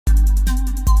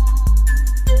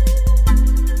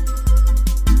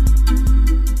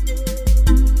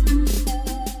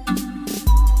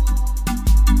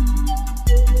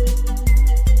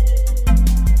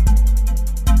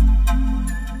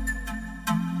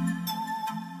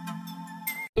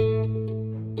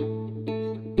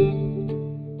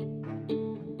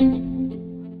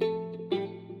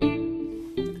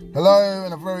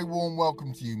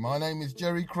welcome to you. My name is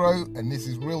Jerry Crow and this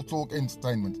is Real Talk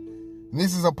Entertainment. And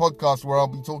this is a podcast where I'll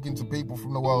be talking to people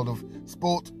from the world of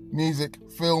sport, music,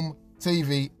 film,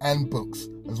 TV and books,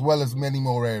 as well as many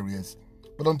more areas.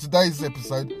 But on today's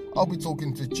episode, I'll be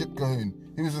talking to Colquhoun,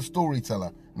 who is a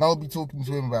storyteller, and I'll be talking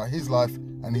to him about his life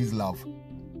and his love.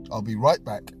 I'll be right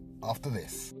back after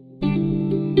this.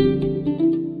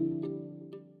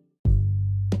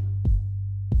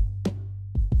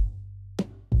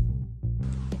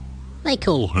 They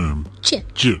call him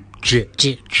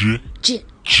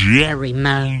Jerry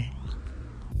Man.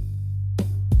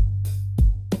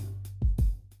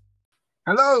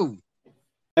 Hello.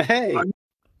 Hey.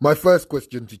 My first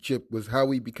question to Chip was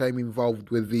how he became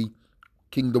involved with the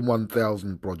Kingdom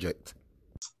 1000 project.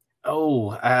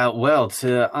 Well,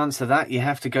 to answer that, you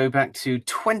have to go back to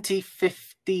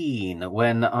 2015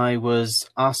 when I was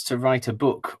asked to write a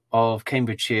book of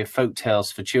Cambridgeshire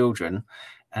folktales for children.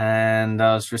 And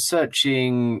I was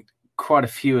researching quite a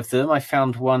few of them. I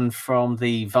found one from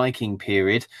the Viking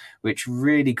period, which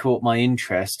really caught my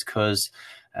interest because,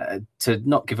 to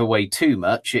not give away too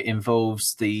much, it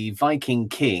involves the Viking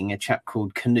king, a chap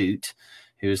called Canute,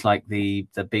 who's like the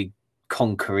big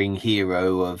conquering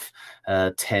hero of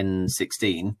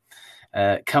 1016,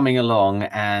 coming along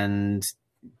and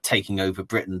taking over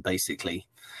Britain, basically.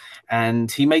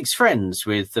 And he makes friends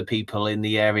with the people in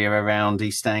the area around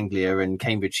East Anglia and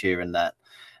Cambridgeshire and that.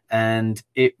 And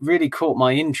it really caught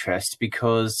my interest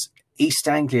because East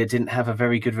Anglia didn't have a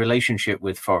very good relationship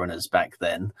with foreigners back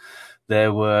then.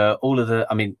 There were all of the,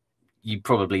 I mean, you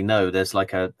probably know there's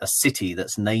like a city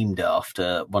that's named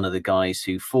after one of the guys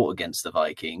who fought against the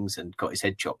Vikings and got his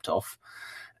head chopped off.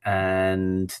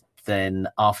 And then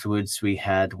afterwards, we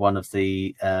had one of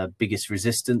the biggest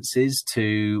resistances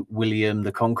to William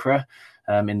the Conqueror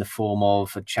in the form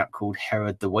of a chap called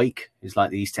Herod the Wake, who's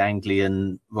like the East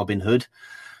Anglian Robin Hood.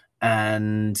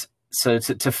 And so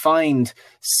to find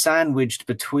sandwiched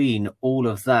between all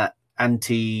of that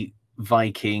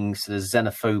anti-Viking sort of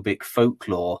xenophobic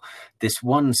folklore, this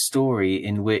one story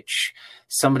in which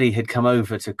somebody had come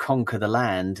over to conquer the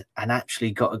land and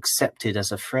actually got accepted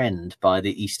as a friend by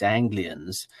the East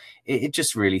Anglians, it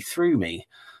just really threw me.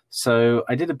 So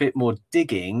I did a bit more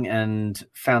digging and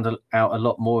found out a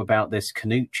lot more about this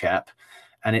Canute chap,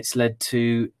 and it's led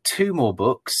to 2 more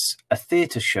books, a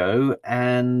theatre show,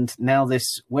 and now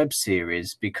this web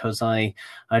series, because I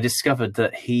discovered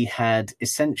that he had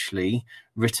essentially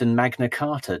written Magna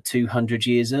Carta 200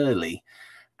 years early,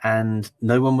 and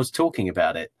no one was talking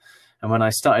about it. And when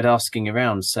I started asking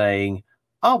around saying,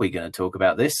 are we going to talk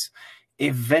about this?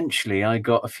 Eventually I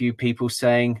got a few people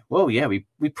saying, well, yeah, we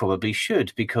probably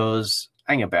should, because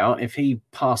hang about, if he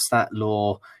passed that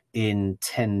law in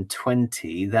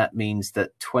 1020, that means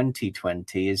that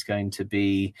 2020 is going to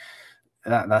be,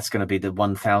 that's going to be the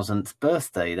 1000th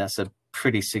birthday. That's a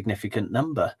pretty significant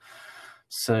number.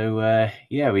 So,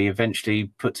 yeah, we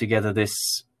eventually put together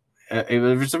this. It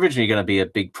was originally going to be a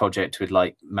big project with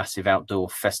like massive outdoor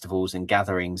festivals and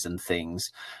gatherings and things.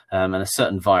 And a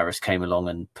certain virus came along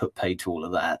and put paid to all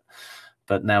of that.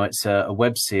 But now it's a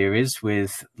web series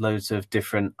with loads of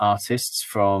different artists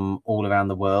from all around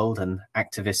the world and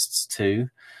activists too.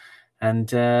 And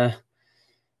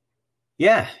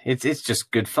yeah, it's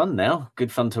just good fun now.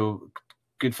 Good fun to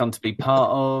be part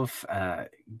of,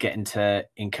 getting to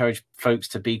encourage folks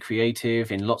to be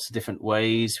creative in lots of different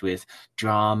ways with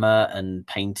drama and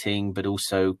painting, but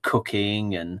also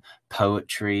cooking and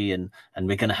poetry. And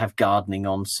we're going to have gardening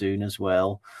on soon as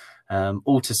well,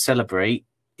 all to celebrate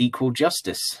equal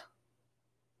justice.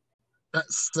 That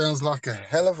sounds like a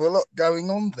hell of a lot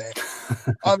going on there.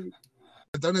 I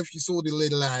don't know if you saw the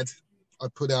little ad I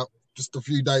put out just a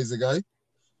few days ago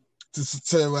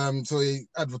to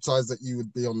advertise that you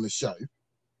would be on the show.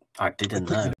 I didn't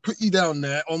know. Put you down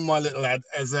there on my little ad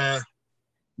as a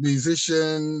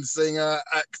musician, singer,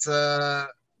 actor,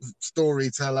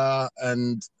 storyteller,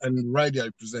 and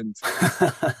radio presenter.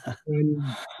 And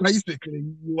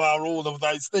basically, you are all of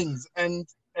those things. And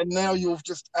now you've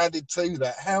just added to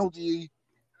that. How do you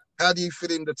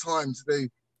fit in the time to do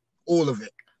all of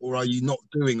it, or are you not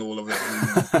doing all of it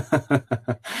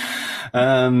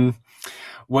anymore?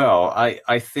 Well,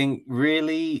 I think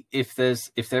really if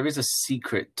there is a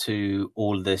secret to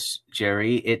all this,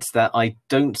 Jerry, it's that I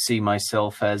don't see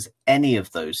myself as any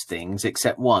of those things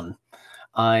except one.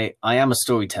 I am a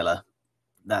storyteller.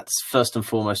 That's first and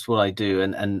foremost what I do,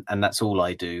 and that's all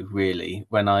I do really.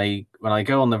 When I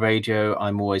go on the radio,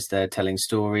 I'm always there telling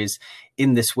stories.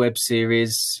 In this web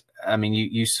series, I mean,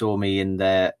 you saw me in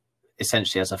there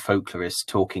essentially as a folklorist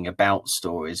talking about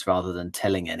stories rather than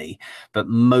telling any. But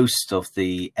most of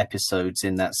the episodes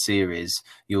in that series,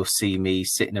 you'll see me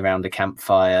sitting around a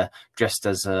campfire dressed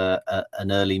as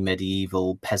an early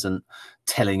medieval peasant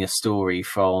telling a story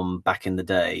from back in the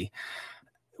day.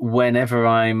 Whenever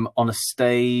I'm on a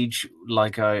stage,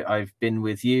 like I've been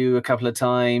with you a couple of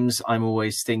times, I'm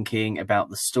always thinking about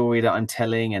the story that I'm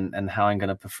telling and how I'm going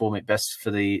to perform it best for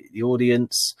the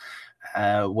audience.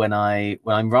 When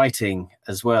I'm writing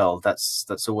as well,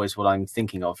 that's always what I'm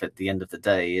thinking of at the end of the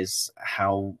day, is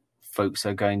how folks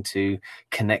are going to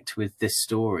connect with this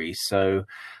story. So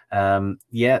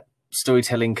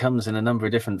storytelling comes in a number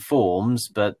of different forms,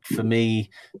 but for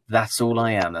me, that's all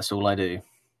I am. That's all I do.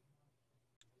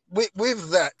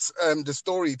 With that, the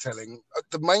storytelling,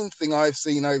 the main thing I've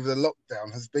seen over the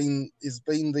lockdown has been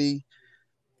the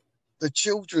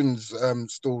children's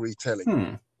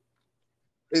storytelling.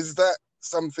 Is that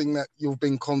something that you've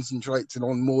been concentrating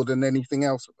on more than anything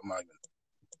else at the moment?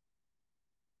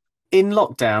 In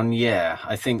lockdown, yeah,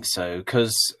 I think so.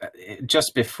 Because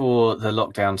just before the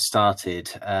lockdown started,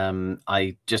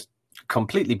 I just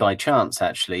completely by chance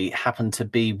actually happened to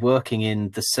be working in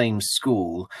the same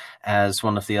school as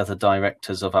one of the other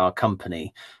directors of our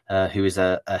company, who is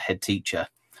a head teacher.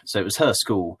 So it was her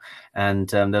school, and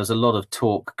there was a lot of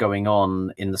talk going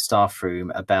on in the staff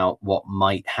room about what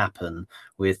might happen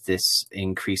with this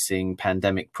increasing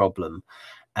pandemic problem.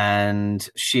 And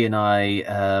she and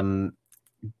I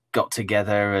got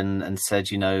together and said,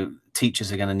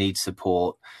 teachers are going to need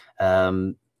support.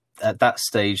 At that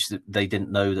stage, they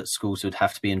didn't know that schools would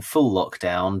have to be in full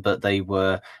lockdown, but they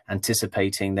were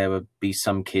anticipating there would be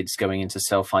some kids going into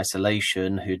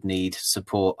self-isolation who'd need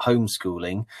support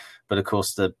homeschooling. But of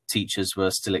course, the teachers were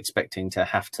still expecting to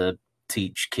have to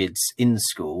teach kids in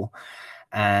school.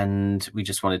 And we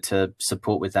just wanted to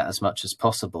support with that as much as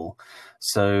possible.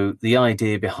 So the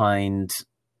idea behind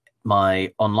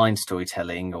my online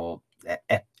storytelling, or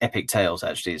Epic Tales,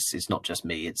 actually, it's not just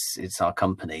me, it's our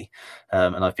company,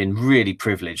 and I've been really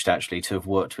privileged actually to have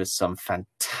worked with some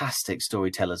fantastic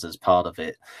storytellers as part of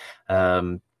it,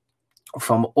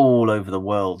 from all over the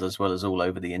world as well as all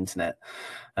over the internet.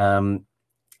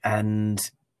 And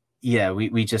yeah,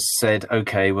 we just said,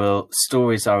 okay, well,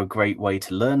 stories are a great way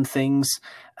to learn things.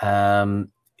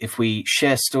 If we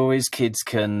share stories, kids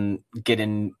can get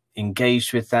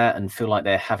engaged with that and feel like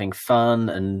they're having fun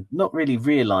and not really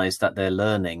realize that they're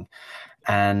learning.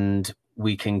 And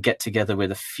we can get together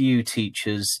with a few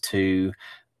teachers to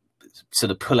sort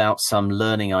of pull out some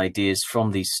learning ideas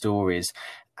from these stories.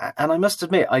 And I must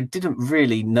admit, I didn't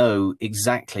really know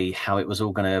exactly how it was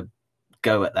all going to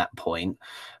go at that point.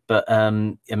 But I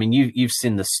mean, you've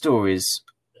seen the stories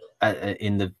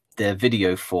in their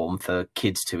video form for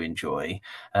kids to enjoy.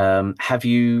 Have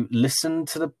you listened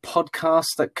to the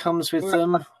podcast that comes with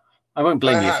them? I won't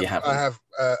blame you if you haven't. I have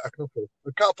a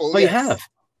couple. Oh, yes. You have?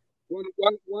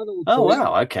 One or two. Oh,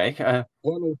 wow. Okay.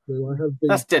 One or two. I have been.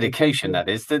 That's dedication, that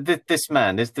is. This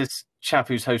man, this chap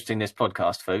who's hosting this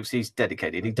podcast, folks, he's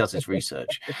dedicated. He does his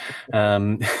research.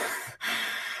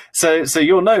 So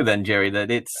you'll know then, Jerry, that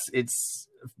it's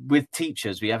with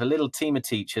teachers. We have a little team of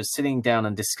teachers sitting down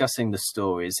and discussing the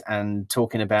stories and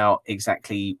talking about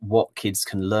exactly what kids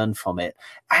can learn from it.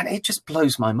 And it just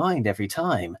blows my mind every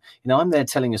time. I'm there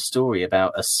telling a story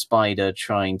about a spider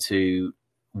trying to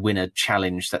win a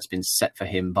challenge that's been set for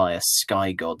him by a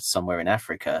sky god somewhere in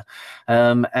Africa.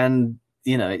 And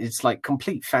it's like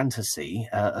complete fantasy,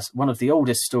 one of the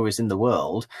oldest stories in the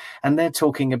world. And they're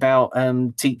talking about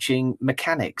teaching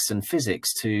mechanics and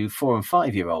physics to 4 and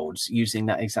 5 year olds using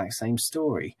that exact same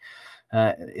story.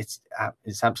 It's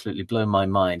absolutely blown my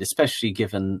mind, especially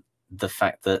given the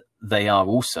fact that they are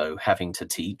also having to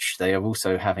teach. They are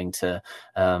also having to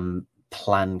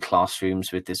plan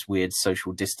classrooms with this weird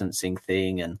social distancing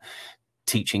thing, and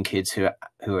teaching kids who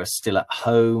are still at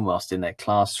home whilst in their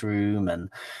classroom, and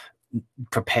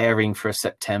preparing for a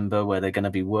September where they're going to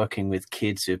be working with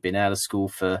kids who have been out of school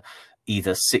for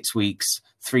either 6 weeks,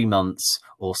 3 months,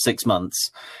 or 6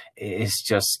 months. It's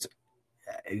just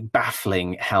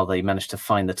baffling how they managed to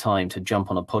find the time to jump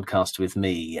on a podcast with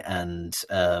me and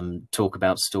talk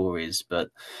about stories. But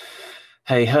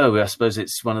hey ho, I suppose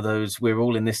it's one of those, we're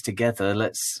all in this together.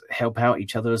 Let's help out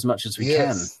each other as much as we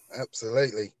can.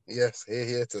 Absolutely. Yes,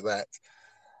 here to that.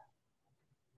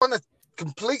 On a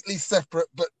completely separate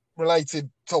but related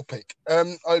topic,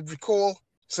 I recall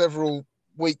several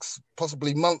weeks,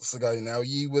 possibly months ago now,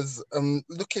 you was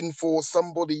looking for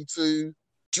somebody to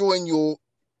join your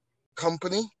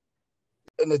company,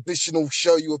 an additional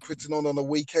show you were putting on a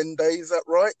weekend day. Is that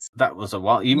right? That was a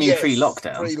while. You mean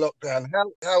pre-lockdown? Pre-lockdown.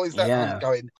 How is that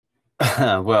going?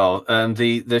 Well,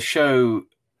 the show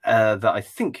that I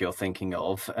think you're thinking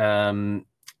of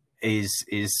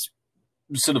is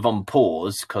sort of on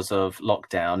pause because of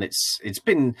lockdown. It's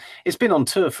been on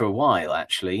tour for a while,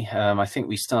 actually. I think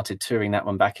we started touring that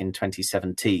one back in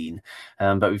 2017,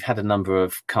 but we've had a number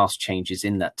of cast changes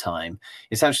in that time.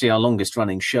 It's actually our longest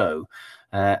running show.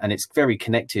 And it's very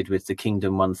connected with the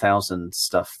Kingdom 1000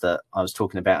 stuff that I was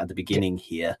talking about at the beginning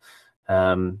here.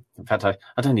 In fact, I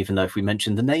don't even know if we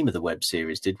mentioned the name of the web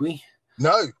series, did we?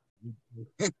 No.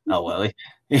 Oh well,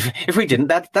 if we didn't,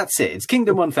 that's it. It's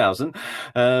Kingdom 1000.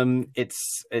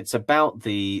 It's about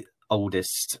the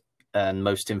oldest and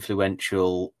most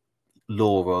influential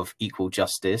law of equal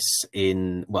justice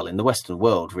in the Western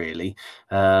world, really.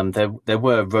 There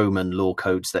were Roman law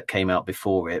codes that came out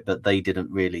before it, but they didn't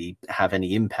really have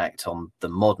any impact on the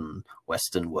modern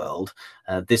Western world.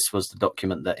 This was the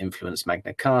document that influenced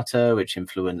Magna Carta, which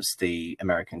influenced the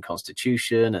American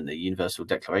Constitution and the Universal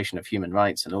Declaration of Human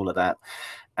Rights and all of that.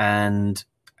 And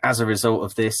as a result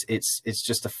of this, it's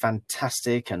just a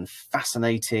fantastic and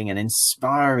fascinating and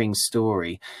inspiring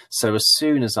story. So as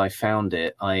soon as I found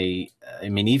it, I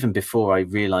mean, even before I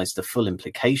realized the full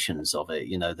implications of it,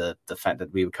 you know, the fact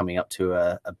that we were coming up to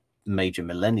a major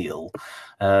millennial,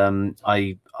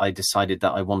 I decided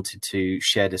that I wanted to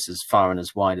share this as far and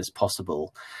as wide as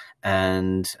possible.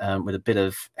 And with a bit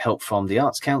of help from the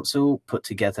Arts Council, put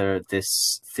together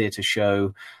this theatre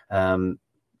show,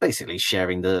 basically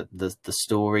sharing the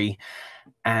story.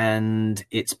 And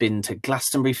it's been to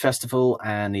Glastonbury Festival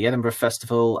and the Edinburgh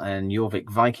Festival and Jorvik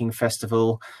Viking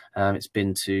Festival. It's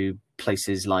been to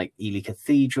places like Ely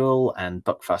Cathedral and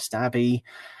Buckfast Abbey.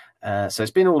 So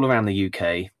it's been all around the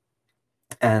UK.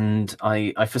 And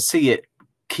I foresee it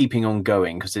keeping on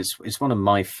going because it's one of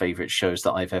my favorite shows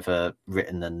that I've ever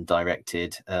written and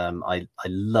directed. I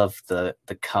love the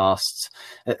cast,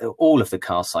 all of the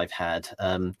casts I've had.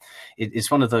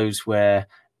 It's one of those where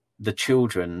the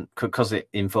children, because it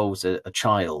involves a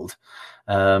child,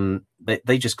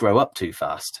 they just grow up too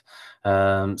fast.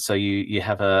 So you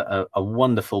have a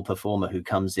wonderful performer who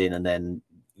comes in and then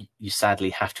you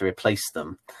sadly have to replace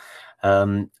them.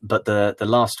 But the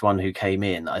last one who came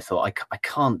in, I thought, I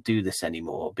can't do this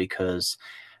anymore because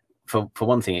for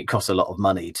one thing, it costs a lot of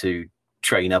money to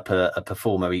train up a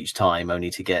performer each time,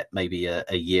 only to get maybe a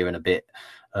year and a bit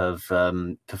of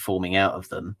performing out of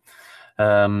them.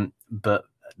 But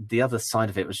the other side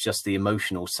of it was just the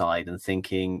emotional side and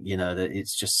thinking, you know, that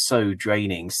it's just so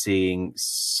draining seeing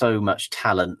so much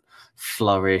talent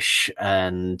flourish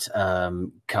and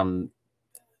come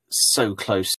so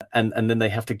close, and then they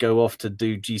have to go off to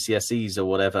do GCSEs or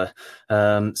whatever.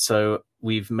 So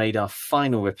we've made our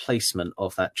final replacement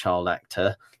of that child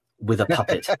actor with a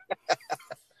puppet.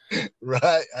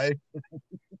 Right.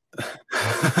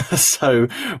 So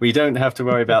we don't have to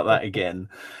worry about that again.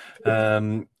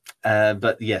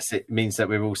 But yes, it means that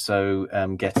we're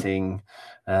also getting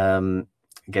some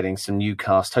new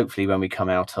cast, hopefully when we come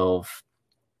out of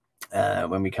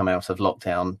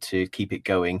lockdown, to keep it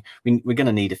going. We're going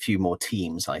to need a few more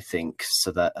teams, I think,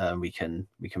 so that we can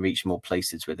reach more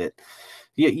places with it.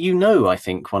 You know, I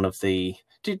think one of the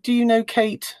do you know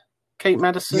Kate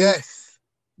Madison? Yes.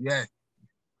 Yeah,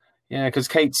 because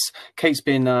Kate's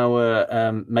been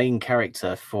our main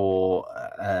character for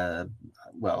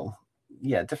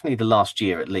definitely the last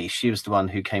year at least. She was the one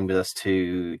who came with us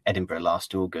to Edinburgh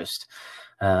last August,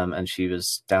 and she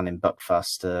was down in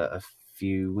Buckfast a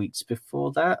few weeks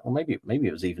before that, or maybe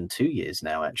it was even 2 years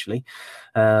now, actually.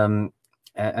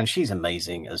 And she's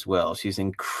amazing as well. She's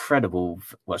incredible.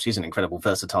 Well, she's an incredible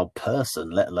versatile person,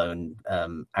 let alone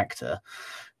actor,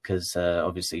 because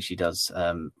obviously she does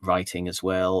writing as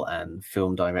well and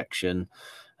film direction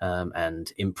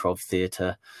and improv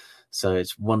theatre. So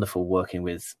it's wonderful working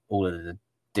with all of the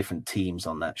different teams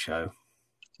on that show.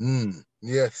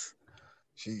 Yes,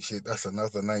 she that's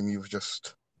another name you've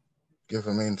just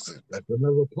given me.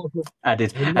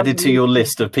 Added to your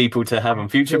list of people to have on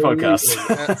future podcasts.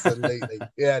 Absolutely.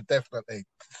 Yeah, definitely.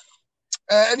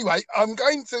 Anyway, I'm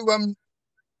going to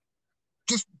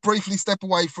just briefly step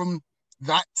away from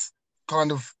that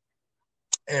kind of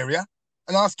area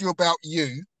and ask you about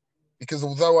you, because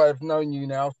although I've known you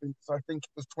now since I think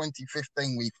it was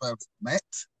 2015 we first met,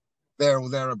 there or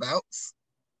thereabouts.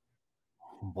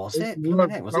 Was it?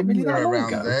 Was it really that long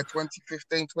around ago? there,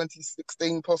 2015,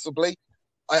 2016 possibly.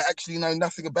 I actually know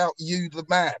nothing about you, the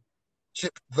man,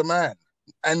 Chip the man.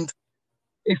 And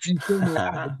if you think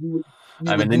that, you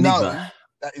I'm an know enigma.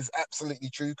 that is absolutely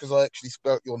true, because I actually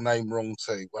spelt your name wrong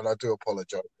too, and I do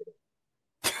apologise for that.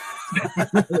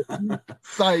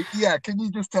 So, yeah, can you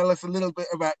just tell us a little bit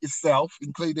about yourself,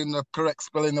 including the correct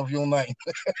spelling of your name?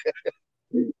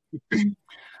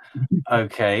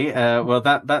 Okay, well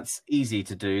that's easy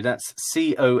to do. Okay, well that's easy to do. That's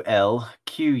Colquhoun.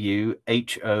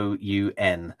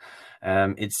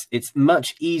 It's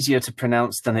much easier to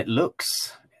pronounce than it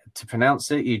looks. To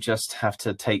pronounce it, you just have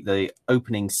to take the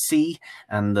opening C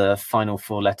and the final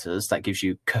four letters. That gives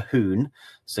you Colquhoun.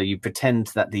 So you pretend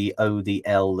that the O, the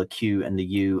L, the Q, and the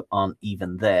U aren't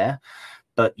even there,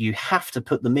 but you have to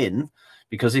put them in,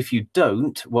 because if you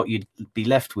don't, what you'd be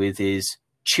left with is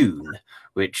tune,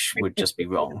 which would just be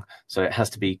wrong. So it has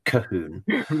to be Colquhoun.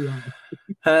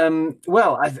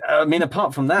 Well, I mean,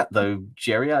 apart from that, though,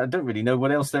 Jerry, I don't really know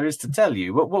what else there is to tell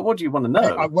you. What do you want to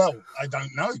know? Well, I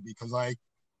don't know, because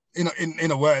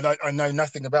in a word, I know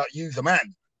nothing about you, the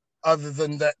man, other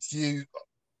than that you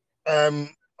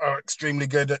are extremely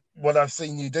good at what I've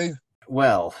seen you do.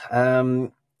 Well,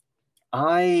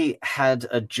 I had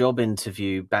a job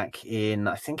interview back in,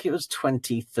 I think it was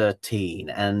 2013,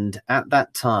 and at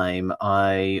that time,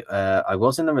 I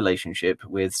was in a relationship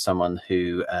with someone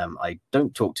who I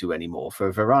don't talk to anymore for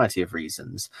a variety of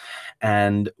reasons,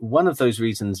 and one of those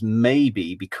reasons may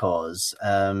be because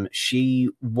she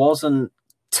wasn't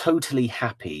totally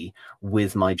happy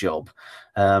with my job.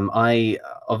 I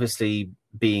obviously,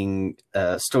 being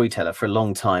a storyteller for a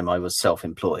long time, I was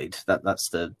self-employed. That's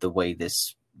the way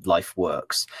this life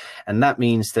works, and that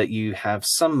means that you have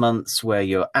some months where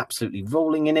you're absolutely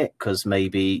rolling in it because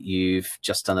maybe you've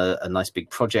just done a nice big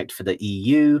project for the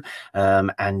EU,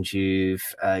 and you've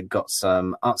got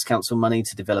some arts council money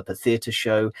to develop a theatre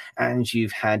show, and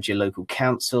you've had your local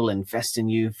council invest in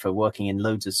you for working in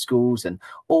loads of schools, and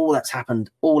all that's happened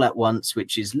all at once,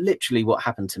 which is literally what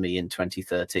happened to me in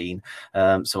 2013.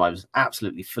 So I was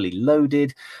absolutely fully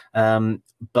loaded,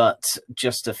 but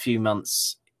just a few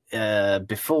months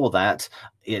before that,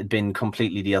 it had been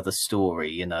completely the other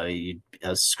story. You know, I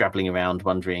was scrabbling around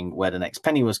wondering where the next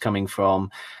penny was coming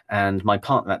from, and my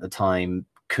partner at the time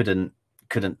couldn't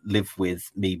live with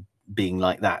me being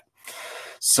like that.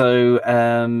 So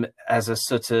as a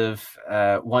sort of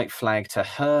white flag to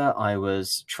her, I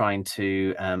was trying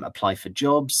to apply for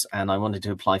jobs, and I wanted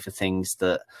to apply for things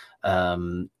that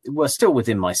were still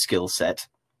within my skill set.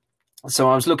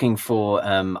 So I was looking for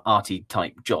arty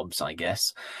type jobs, I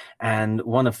guess. And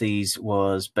one of these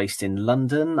was based in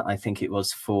London. I think it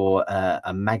was for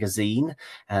a magazine.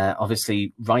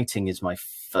 Obviously, writing is my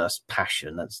first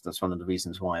passion. That's one of the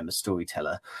reasons why I'm a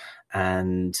storyteller.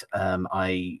 And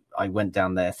I went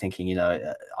down there thinking, you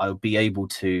know, I'll be able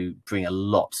to bring a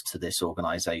lot to this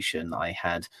organization. I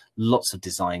had lots of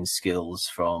design skills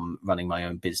from running my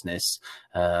own business.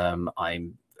 I'm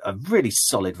a really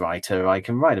solid writer. I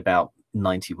can write about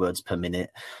 90 words per minute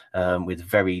with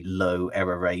very low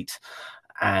error rate.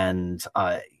 And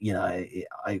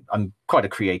I'm quite a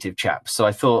creative chap. So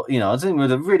I thought, you know, I was in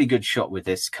with a really good shot with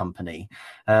this company.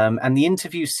 And the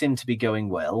interviews seemed to be going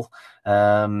well.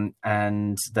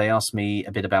 And they asked me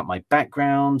a bit about my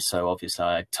background. So obviously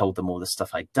I told them all the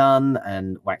stuff I'd done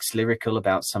and waxed lyrical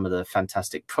about some of the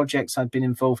fantastic projects I'd been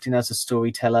involved in as a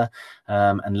storyteller,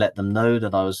 and let them know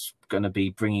that I was going to be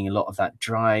bringing a lot of that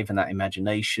drive and that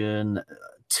imagination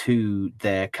to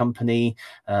their company,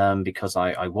 because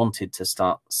I wanted to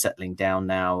start settling down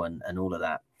now and all of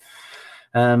that.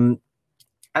 And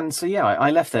so, yeah, I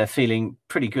left there feeling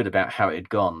pretty good about how it had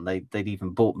gone. They'd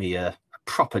even bought me a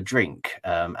proper drink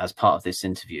as part of this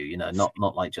interview, you know,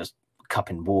 not like just cup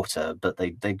in water, but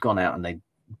they'd gone out and they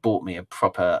bought me a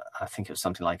proper, I think it was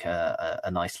something like a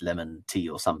nice lemon tea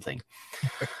or something.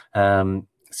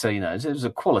 So, you know, it was a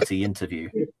quality interview.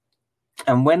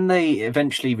 And when they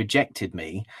eventually rejected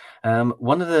me,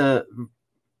 one of the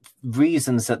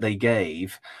reasons that they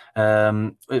gave,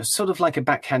 it was sort of like a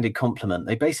backhanded compliment.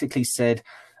 They basically said,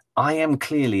 I am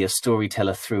clearly a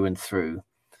storyteller through and through.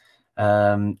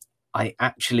 I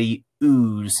actually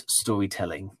ooze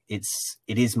storytelling. It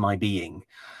is my being.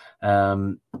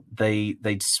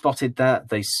 They'd spotted that.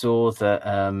 They saw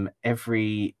that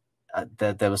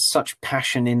there was such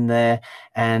passion in there,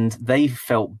 and they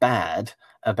felt bad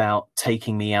about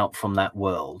taking me out from that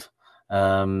world.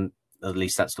 At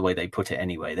least that's the way they put it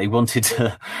anyway. They wanted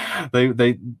to,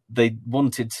 they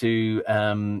wanted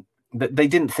to, they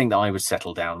didn't think that I would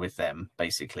settle down with them,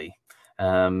 basically.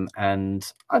 And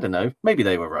I don't know, maybe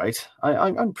they were right.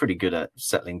 I'm pretty good at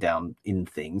settling down in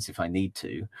things if I need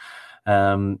to.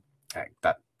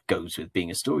 That goes with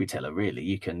being a storyteller, really.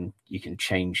 You can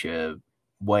change your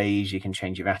ways, you can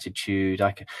change your attitude.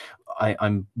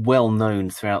 I'm well known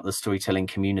throughout the storytelling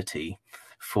community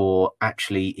for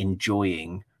actually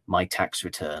enjoying my tax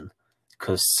return,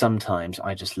 because sometimes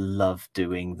I just love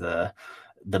doing the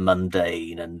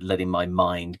mundane and letting my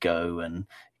mind go and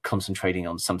concentrating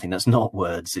on something that's not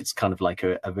words. It's kind of like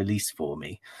a release for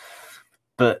me.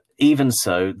 But even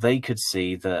so, they could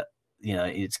see that, you know,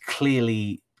 it's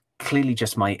clearly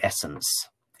just my essence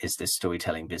is this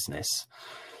storytelling business.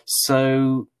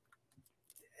 So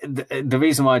the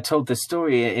reason why I told this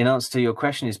story in answer to your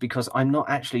question is because I'm not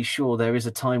actually sure there is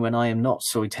a time when I am not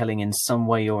storytelling in some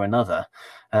way or another.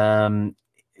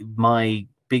 My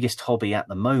biggest hobby at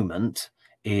the moment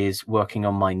is working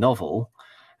on my novel,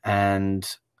 and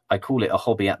I call it a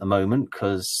hobby at the moment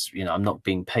because, you know, I'm not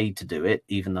being paid to do it,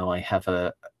 even though I have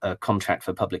a contract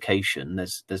for publication.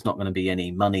 There's not going to be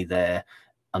any money there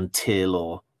until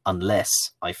or unless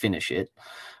I finish it.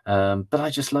 But I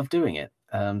just love doing it.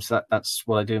 So that's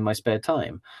what I do in my spare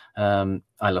time.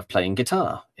 I love playing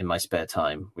guitar in my spare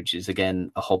time, which is,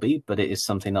 again, a hobby, but it is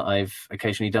something that I've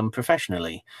occasionally done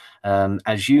professionally.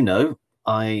 As you know,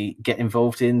 I get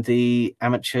involved in the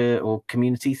amateur or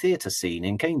community theatre scene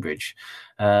in Cambridge,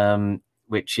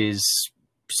 which is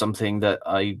something that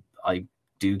I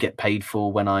do get paid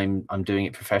for when I'm doing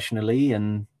it professionally,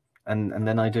 and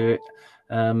then I do it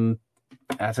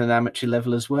at an amateur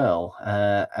level as well,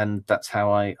 and that's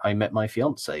how I met my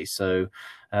fiance. So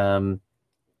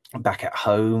back at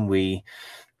home, we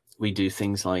do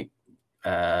things like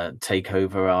take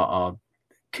over our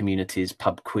community's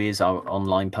pub quiz, our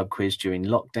online pub quiz during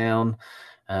lockdown.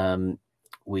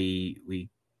 We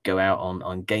go out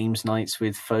on games nights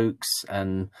with folks,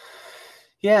 and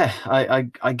yeah,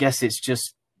 I guess it's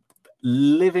just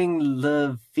living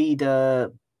la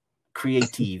vida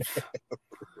creative.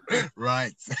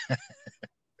 Right.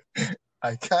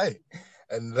 Okay.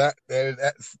 And that's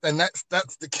the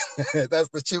that's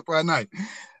the chip I know.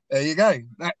 There you go.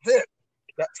 That's it.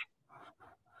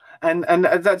 And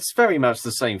that's very much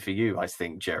the same for you, I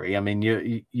think, Jerry. I mean,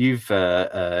 you've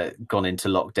gone into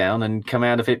lockdown and come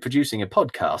out of it producing a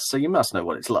podcast, so you must know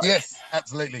what it's like. Yes,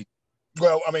 absolutely.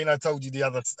 Well, I mean, I told you the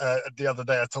other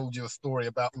day. I told you a story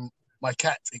about my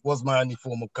cat. It was my only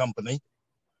form of company.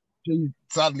 She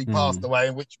sadly passed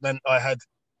away, which meant I had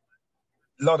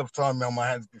a lot of time on my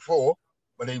hands before,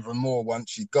 but even more once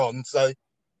she'd gone. So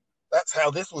that's how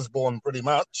this was born, pretty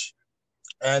much.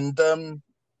 And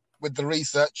with the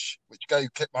research, which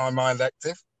kept my mind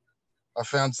active, I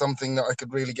found something that I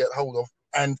could really get hold of.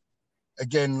 And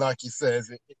again, like he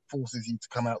says, it forces you to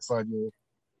come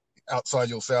outside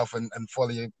yourself and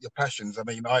follow your passions. I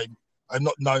mean, I'm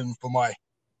not known for my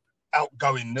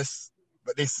outgoingness,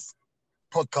 but this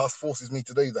podcast forces me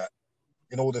to do that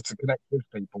in order to connect with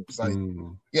people.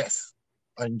 So yes,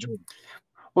 I enjoy it.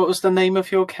 What was the name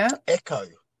of your cat? Echo.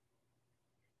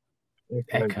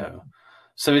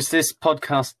 So is this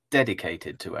podcast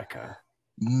dedicated to Echo?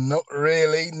 Not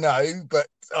really, no, but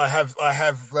I have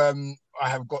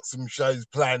got some shows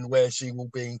planned where she will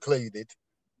be included.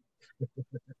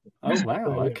 Oh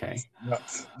wow, okay. Not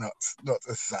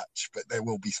as such, but there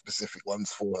will be specific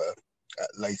ones for her at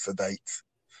later dates,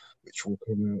 which will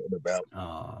come out about.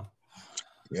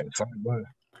 Yeah,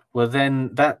 well,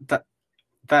 then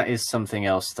that is something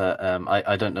else that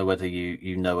I don't know whether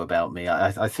you know about me.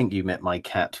 I think you met my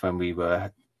cat when we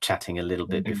were chatting a little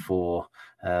bit before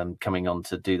coming on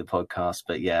to do the podcast.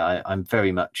 But yeah, I'm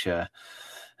very much a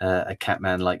cat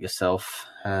man like yourself.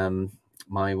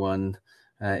 My one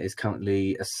is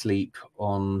currently asleep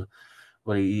on.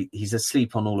 Well, he's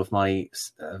asleep on all of my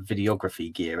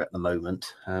videography gear at the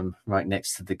moment, right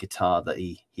next to the guitar that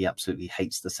he absolutely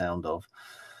hates the sound of.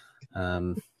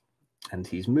 And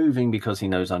he's moving because he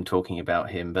knows I'm talking about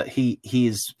him, but he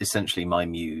is essentially my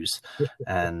muse.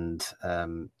 And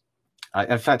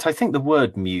in fact, I think the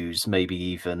word muse maybe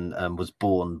even was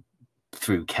born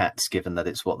through cats, given that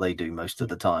it's what they do most of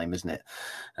the time, isn't it?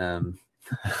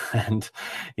 And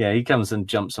yeah, he comes and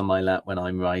jumps on my lap when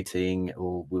I'm writing,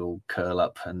 or will curl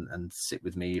up and sit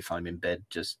with me if I'm in bed,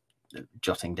 just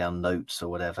jotting down notes or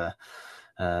whatever.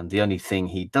 The only thing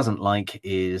he doesn't like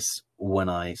is when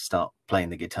I start playing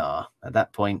the guitar. At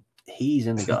that point, he's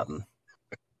in the garden.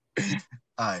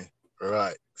 Aye,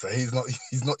 right. So he's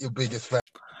not your biggest fan.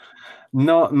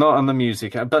 Not on the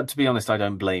music, but to be honest, I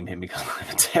don't blame him because I'm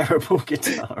a terrible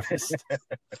guitarist.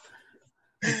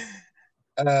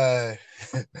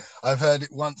 I've heard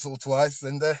it once or twice,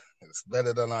 and it's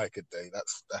better than I could do.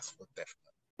 That's for definite.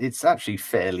 It's actually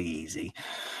fairly easy.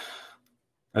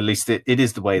 At least it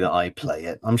is the way that I play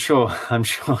it. I'm sure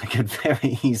I could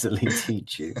very easily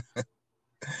teach you.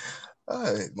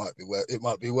 It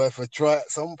might be worth a try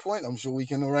at some point. I'm sure we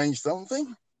can arrange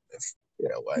something.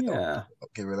 Why not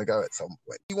give it a go at some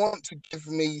point? You want to give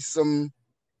me some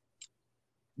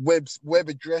web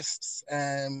address,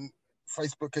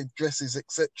 Facebook addresses,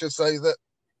 etc., so that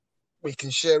we can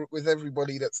share it with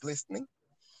everybody that's listening?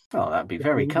 Oh, that'd be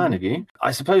very kind of you.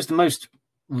 I suppose the most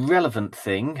relevant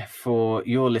thing for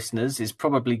your listeners is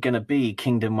probably going to be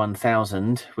Kingdom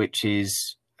 1000, which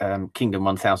is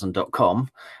kingdom1000.com.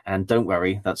 And don't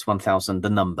worry, that's 1000 the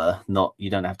number, not, you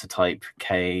don't have to type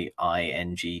KINGDOMONE,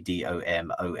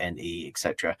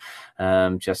 etc.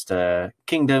 Just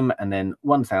kingdom and then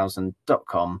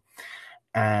 1000.com.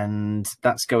 And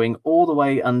that's going all the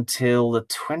way until the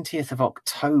 20th of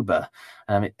October.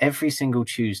 Every single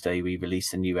Tuesday we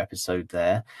release a new episode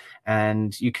there,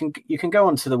 and you can go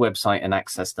onto the website and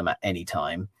access them at any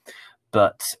time.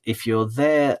 But if you're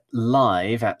there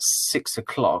live at 6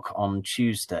 o'clock on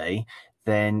Tuesday,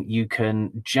 then you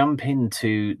can jump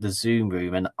into the Zoom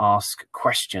room and ask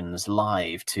questions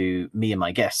live to me and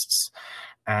my guests.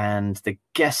 And the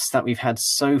guests that we've had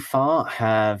so far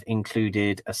have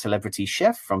included a celebrity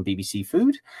chef from BBC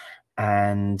Food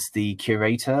and the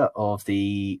curator of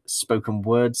the spoken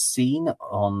word scene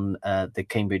on the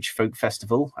Cambridge Folk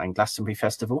Festival and Glastonbury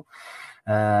Festival,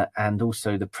 and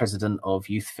also the president of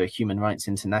Youth for Human Rights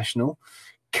International.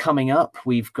 Coming up,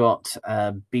 we've got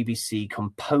a BBC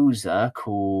composer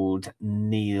called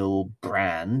Neil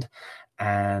Brand,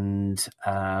 and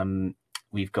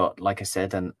we've got, like I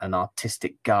said, an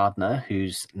artistic gardener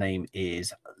whose name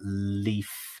is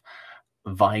Leif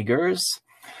Vigers.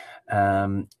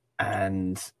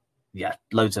 And yeah,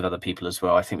 loads of other people as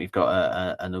well. I think we've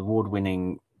got an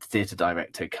award-winning theatre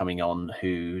director coming on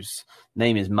whose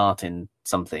name is Martin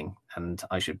something, and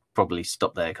I should probably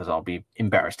stop there because I'll be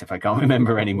embarrassed if I can't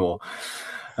remember anymore.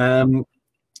 So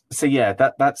yeah,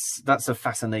 that's a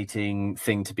fascinating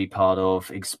thing to be part of,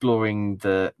 exploring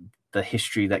the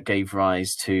history that gave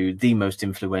rise to the most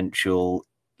influential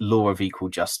law of equal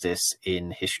justice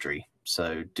in history.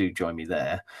 So do join me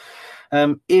there.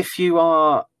 If you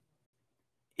are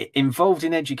involved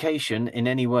in education in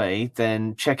any way,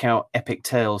 then check out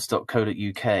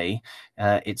epictales.co.uk.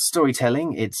 It's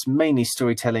storytelling. It's mainly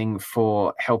storytelling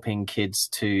for helping kids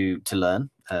to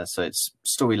learn. So it's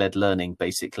story-led learning,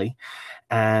 basically.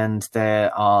 And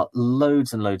there are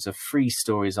loads and loads of free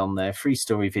stories on there, free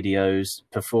story videos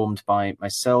performed by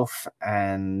myself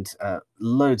and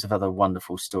loads of other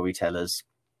wonderful storytellers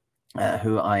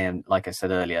who I am, like I said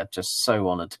earlier, just so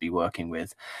honored to be working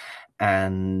with.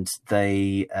 And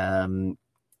they the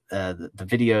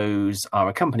videos are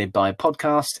accompanied by a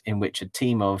podcast in which a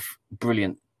team of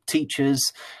brilliant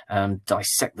teachers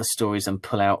dissect the stories and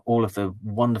pull out all of the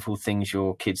wonderful things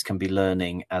your kids can be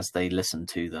learning as they listen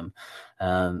to them.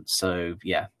 So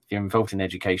yeah, if you're involved in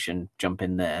education, jump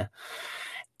in there.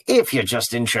 If you're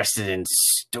just interested in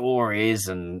stories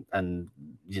and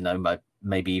you know,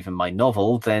 maybe even my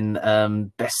novel, then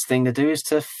best thing to do is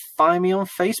to find me on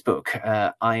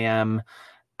Facebook. I am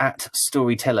at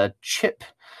Storyteller Chip.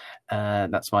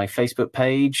 That's my Facebook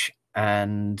page,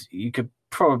 and you could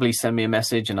probably send me a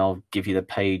message and I'll give you the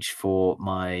page for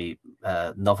my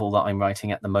novel that I'm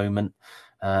writing at the moment.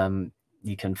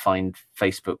 You can find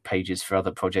Facebook pages for other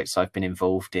projects I've been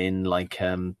involved in, like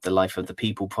the Life of the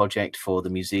People project for the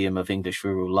Museum of English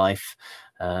Rural Life.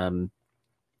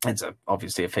 It's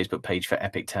obviously a Facebook page for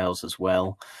Epic Tales as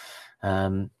well.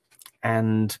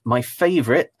 And my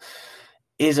favourite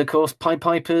is, of course, Pied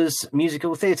Piper's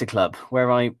Musical Theatre Club,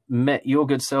 where I met your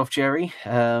good self, Jerry,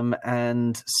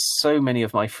 and so many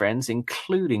of my friends,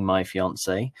 including my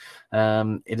fiancée.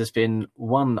 It has been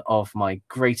one of my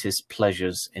greatest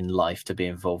pleasures in life to be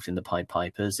involved in the Pied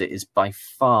Pipers. It is by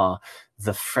far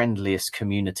the friendliest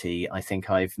community I think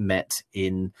I've met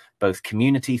in both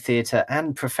community theatre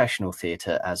and professional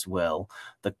theatre as well.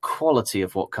 The quality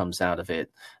of what comes out of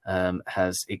it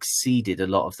has exceeded a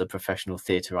lot of the professional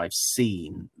theatre I've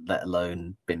seen, let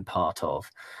alone been part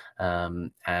of.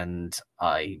 And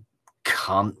I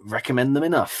can't recommend them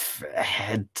enough.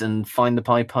 Head and find the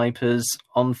Pied Pipers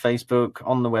on Facebook,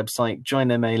 on the website, join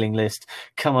their mailing list,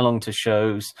 come along to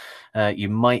shows. You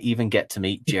might even get to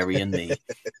meet Jerry and me.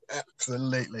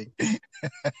 Absolutely.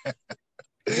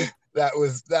 That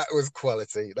was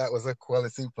quality. That was a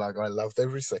quality plug. I loved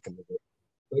every second of it.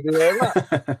 Thank you very much.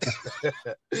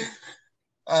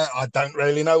 I don't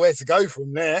really know where to go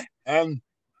from there.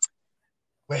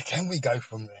 Where can we go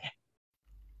from there?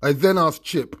 I then asked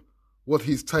Chip what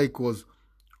his take was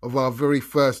of our very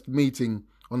first meeting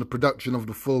on the production of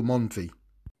The Full Monty.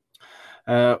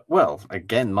 Well,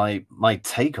 again, my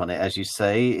take on it, as you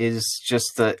say, is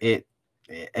just that it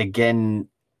again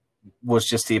was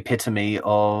just the epitome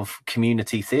of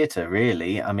community theatre,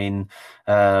 really. I mean,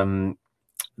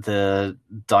 the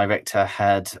director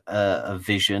had a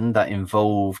vision that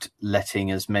involved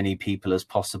letting as many people as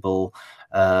possible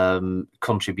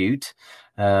contribute.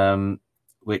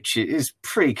 which is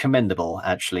pretty commendable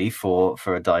actually for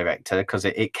a director, because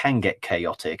it can get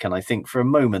chaotic. And I think for a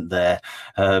moment there,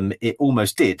 it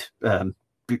almost did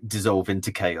dissolve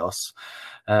into chaos.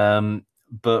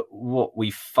 But what we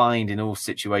find in all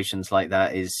situations like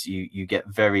that is you get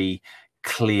very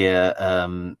clear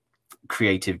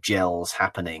creative gels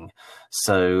happening.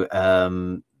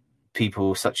 So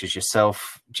people such as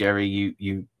yourself, Jerry,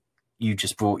 you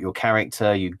just brought your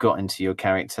character, you got into your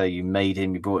character, you made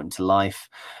him, you brought him to life.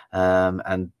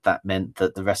 And that meant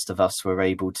that the rest of us were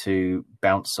able to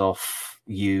bounce off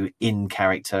you in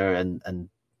character and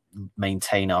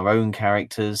maintain our own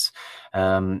characters.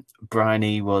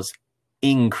 Bryony was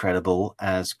incredible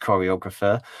as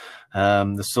choreographer.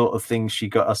 The sort of things she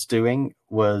got us doing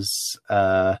was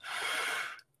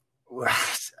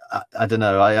I don't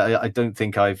know. I don't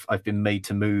think I've been made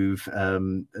to move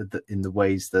in the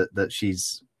ways that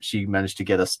she managed to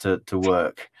get us to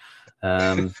work.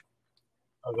 But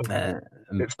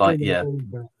yeah,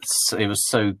 so it was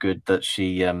so good that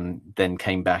she then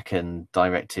came back and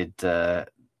directed.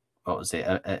 What was it?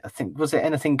 I think, was it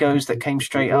Anything Goes that came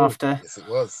straight after? Yes, it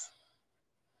was.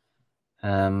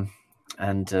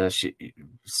 And she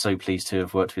so pleased to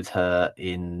have worked with her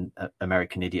in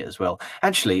American Idiot as well.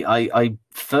 Actually, I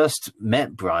first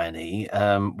met Bryony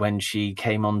when she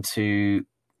came on to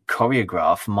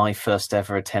choreograph my first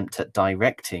ever attempt at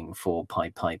directing for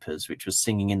Pied Pipers, which was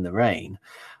Singing in the Rain.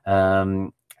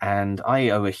 And I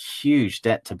owe a huge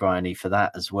debt to Bryony for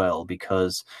that as well,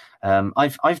 because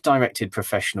I've directed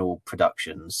professional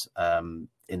productions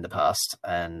in the past,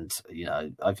 and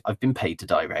I've been paid to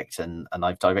direct, and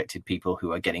I've directed people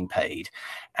who are getting paid.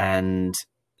 And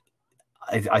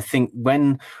I think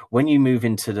when you move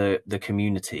into the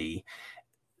community,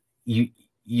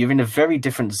 you're in a very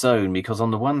different zone, because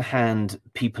on the one hand,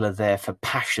 people are there for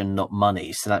passion, not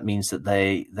money. So that means that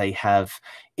they have,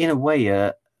 in a way,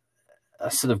 a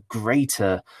sort of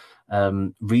greater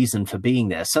reason for being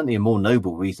there, certainly a more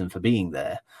noble reason for being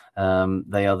there.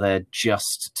 They are there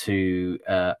just to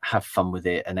have fun with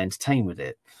it and entertain with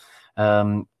it.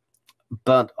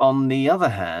 But on the other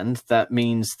hand, that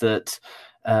means that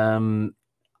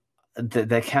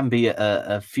there can be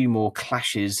a few more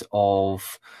clashes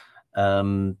of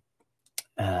how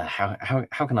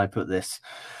can I put this?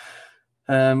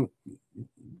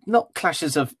 Not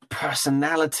clashes of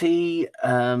personality,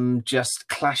 just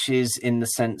clashes in the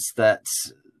sense that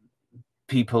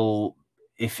people,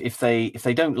 if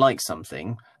they don't like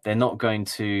something, they're not going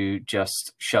to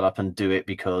just shut up and do it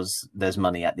because there's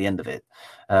money at the end of it.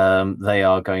 They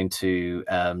are going to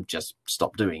just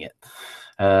stop doing it.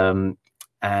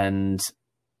 And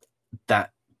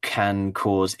that can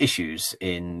cause issues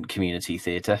in community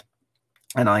theatre.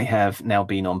 And I have now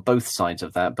been on both sides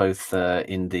of that, both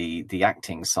in the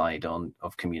acting side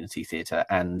of community theatre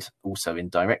and also in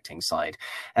directing side.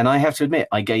 And I have to admit,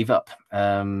 I gave up.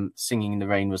 Singing in the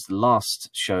Rain was the last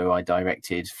show I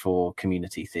directed for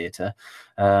community theatre,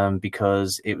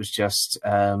 because it was just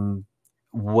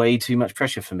way too much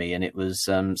pressure for me, and it was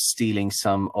stealing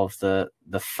some of the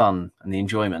fun and the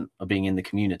enjoyment of being in the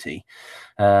community.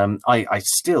 I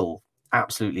still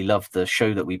absolutely loved the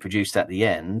show that we produced at the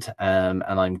end, and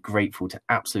I'm grateful to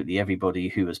absolutely everybody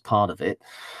who was part of it.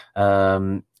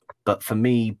 But for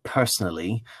me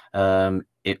personally,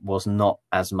 it was not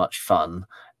as much fun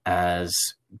as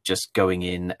just going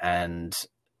in and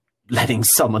letting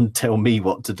someone tell me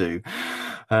what to do.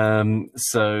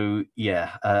 So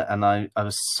yeah, and I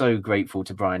was so grateful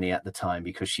to Bryony at the time,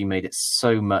 because she made it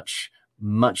so much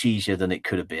easier than it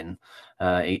could have been.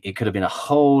 It could have been a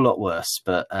whole lot worse,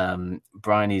 but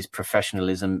Bryony's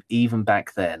professionalism, even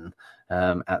back then,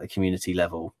 at the community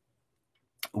level,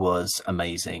 was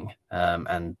amazing.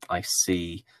 And I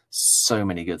see so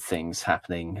many good things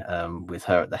happening with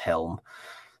her at the helm.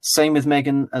 Same with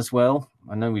Megan as well.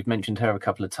 I know we've mentioned her a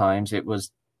couple of times. It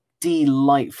was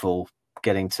delightful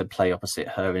getting to play opposite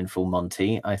her in Full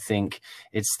Monty. I think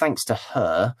it's thanks to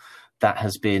her that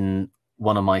has been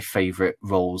one of my favorite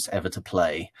roles ever to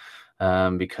play,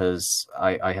 because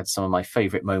I had some of my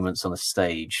favorite moments on the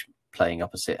stage playing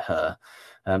opposite her.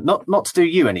 Not to do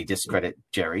you any discredit,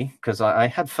 Jerry, because I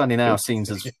had fun in our scenes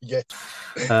as yeah.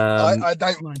 I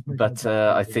don't mind, but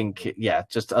I think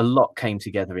just a lot came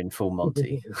together in Full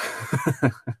Monty.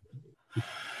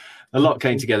 A lot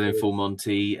came together in Full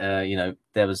Monty.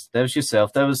 There was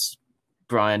yourself, there was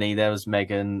Bryony, there was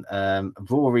Megan,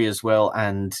 Rory as well,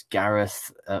 and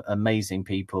Gareth, amazing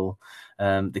people.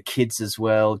 The kids as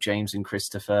well, James and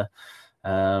Christopher.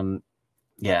 I'm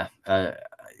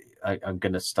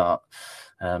going to start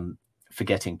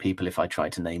forgetting people if I try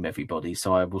to name everybody,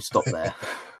 so I will stop there.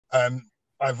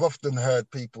 I've often heard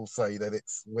people say that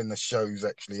it's when the show's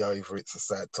actually over, it's a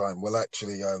sad time. Well,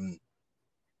 actually,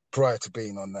 prior to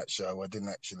being on that show, I didn't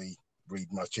actually read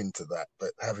much into that,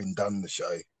 but having done the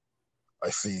show, I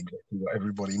see exactly what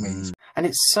everybody means. And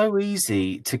it's so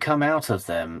easy to come out of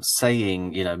them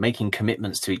saying, you know, making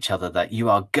commitments to each other that you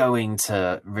are going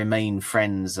to remain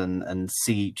friends and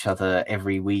see each other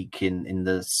every week in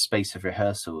the space of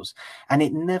rehearsals. And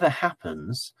it never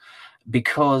happens,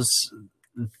 because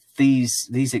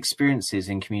these experiences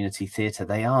in community theatre,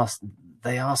 they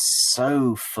are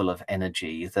so full of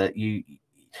energy that you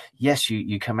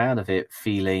come out of it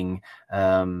feeling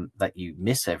that you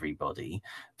miss everybody,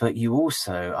 but you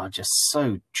also are just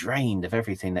so drained of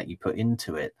everything that you put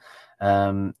into it.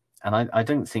 And I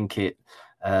don't think it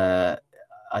I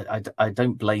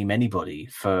don't blame anybody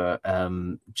for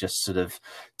just sort of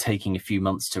taking a few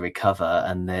months to recover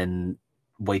and then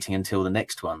waiting until the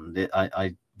next one.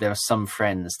 There are some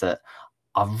friends that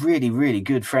are really, really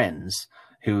good friends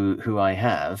who I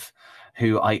have,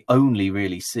 who I only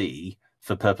really see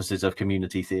for purposes of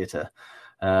community theatre.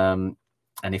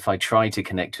 And if I try to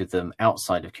connect with them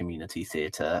outside of community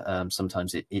theatre,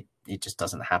 sometimes it just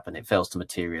doesn't happen. It fails to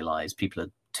materialise. People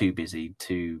are too busy,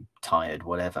 too tired,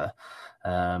 whatever.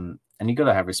 And you've got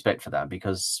to have respect for that,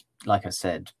 because, like I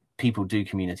said, people do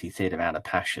community theatre out of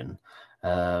passion.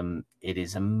 It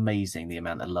is amazing the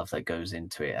amount of love that goes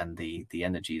into it and the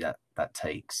energy that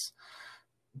takes.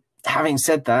 Having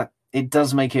said that, it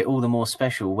does make it all the more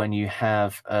special when you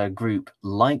have a group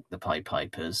like the Pied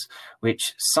Pipers,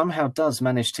 which somehow does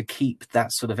manage to keep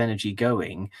that sort of energy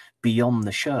going beyond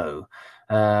the show.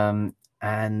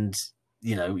 And,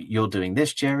 you know, you're doing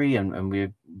this, Jerry, and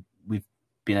we've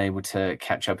been able to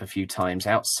catch up a few times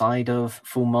outside of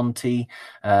Full Monty.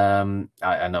 I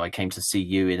know I came to see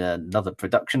you in another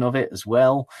production of it as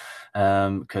well,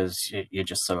 because you're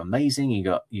just so amazing. You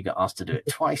got asked to do it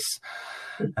twice.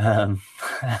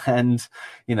 And,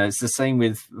 you know, it's the same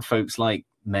with folks like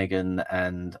Megan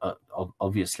and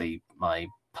obviously my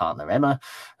partner Emma,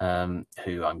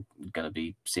 who I'm going to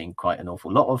be seeing quite an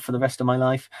awful lot of for the rest of my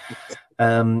life.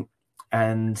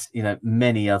 And, you know,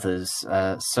 many others,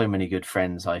 so many good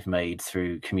friends I've made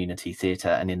through community theatre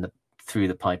and through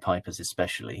the Pied Pipers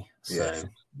especially. So, yes,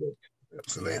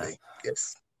 absolutely,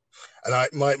 yes. And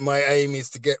my aim is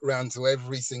to get round to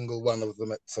every single one of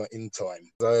them in time.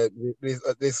 So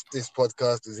this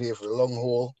podcast is here for the long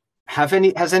haul.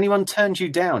 Has anyone turned you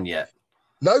down yet?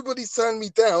 Nobody's turned me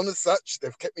down as such.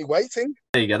 They've kept me waiting.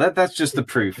 There you go. That's just the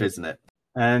proof, isn't it?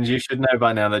 And you should know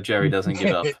by now that Jerry doesn't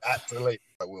give up. Absolutely.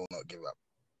 I will not give up.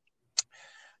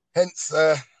 Hence,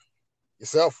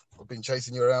 yourself. I've been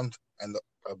chasing you around and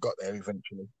I've got there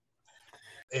eventually.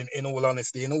 In all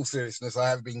honesty, in all seriousness, I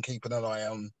have been keeping an eye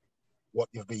on what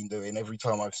you've been doing. Every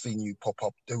time I've seen you pop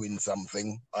up doing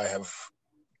something, I have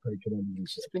taken on.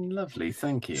 It's been lovely,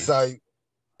 thank you. So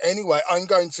anyway, I'm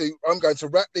going to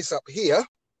wrap this up here.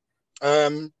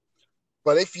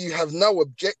 But if you have no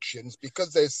objections,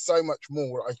 because there's so much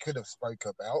more I could have spoke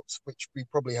about, which we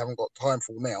probably haven't got time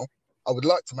for now, I would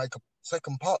like to make a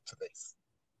second part to this.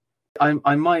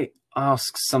 I might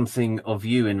ask something of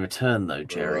you in return, though,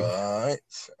 Jerry. Right.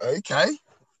 Okay.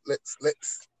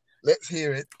 Let's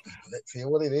hear it. Let's hear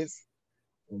what it is.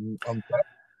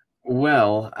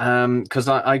 Well, because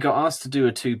I got asked to do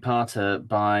a two-parter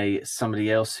by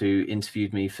somebody else who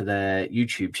interviewed me for their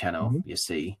YouTube channel, you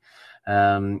see.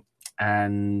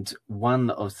 And one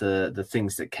of the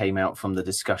things that came out from the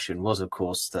discussion was, of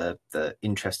course, the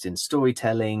interest in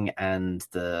storytelling and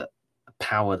the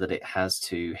power that it has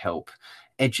to help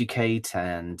educate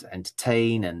and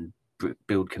entertain and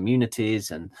build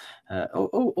communities and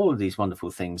all of these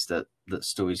wonderful things that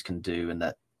stories can do, and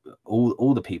that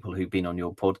all the people who've been on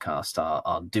your podcast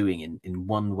are doing in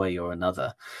one way or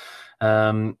another.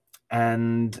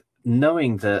 And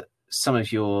knowing that some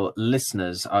of your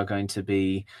listeners are going to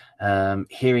be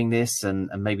hearing this and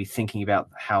maybe thinking about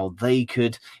how they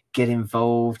could get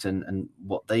involved and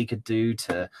what they could do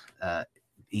to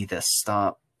either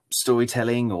start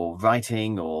storytelling or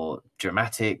writing or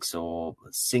dramatics or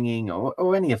singing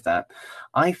or any of that,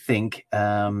 I think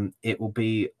it will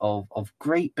be of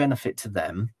great benefit to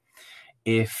them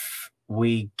if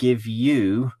we give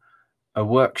you a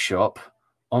workshop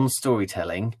on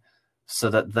storytelling so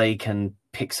that they can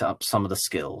pick up some of the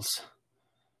skills.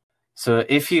 So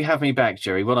if you have me back,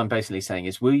 Jerry, what I'm basically saying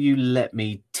is, will you let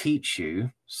me teach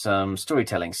you some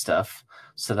storytelling stuff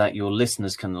so that your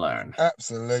listeners can learn?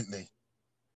 Absolutely.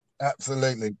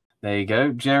 Absolutely. There you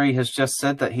go. Jerry has just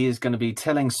said that he is going to be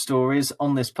telling stories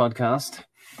on this podcast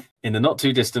in the not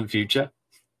too distant future.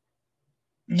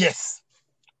 Yes.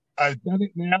 I've done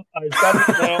it now.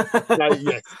 So,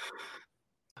 yes.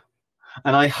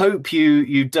 And I hope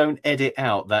you don't edit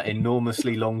out that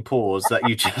enormously long pause that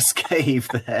you just gave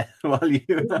there while you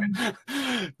were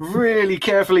really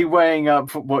carefully weighing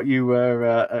up what you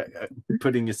were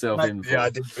putting yourself in for. Yeah, I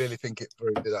didn't really think it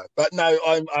through, did I? But no,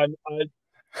 I'm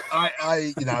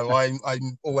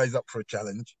always up for a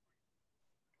challenge.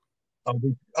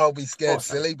 I'll be scared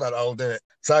Awesome. silly, but I'll do it.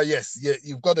 So yes,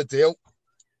 you've got a deal,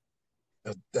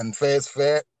 and fair's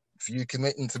fair. If you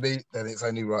committing to me, then it's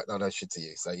only right that I should to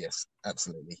you. So yes,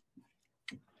 absolutely.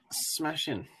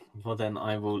 Smashing. Well, then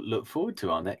I will look forward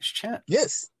to our next chat.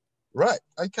 Yes. Right.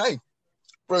 Okay.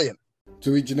 Brilliant.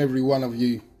 To each and every one of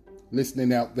you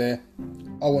listening out there,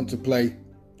 I want to play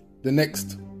the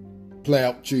next play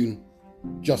out tune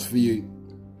just for you.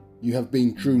 You have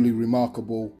been truly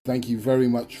remarkable. Thank you very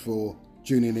much for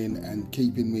tuning in and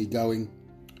keeping me going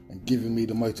and giving me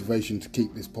the motivation to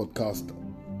keep this podcast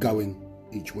going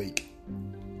each week.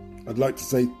 I'd like to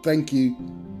say thank you,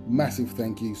 massive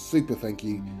thank you, super thank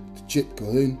you to Chip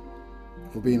Colquhoun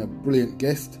for being a brilliant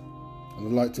guest. And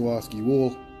I'd like to ask you all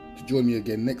to join me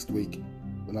again next week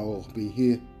when I will be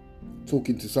here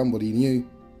talking to somebody new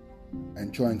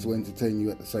and trying to entertain you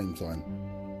at the same time.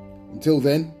 Until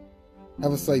then,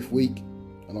 have a safe week,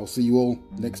 and I'll see you all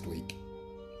next week.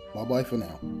 Bye-bye for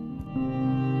now.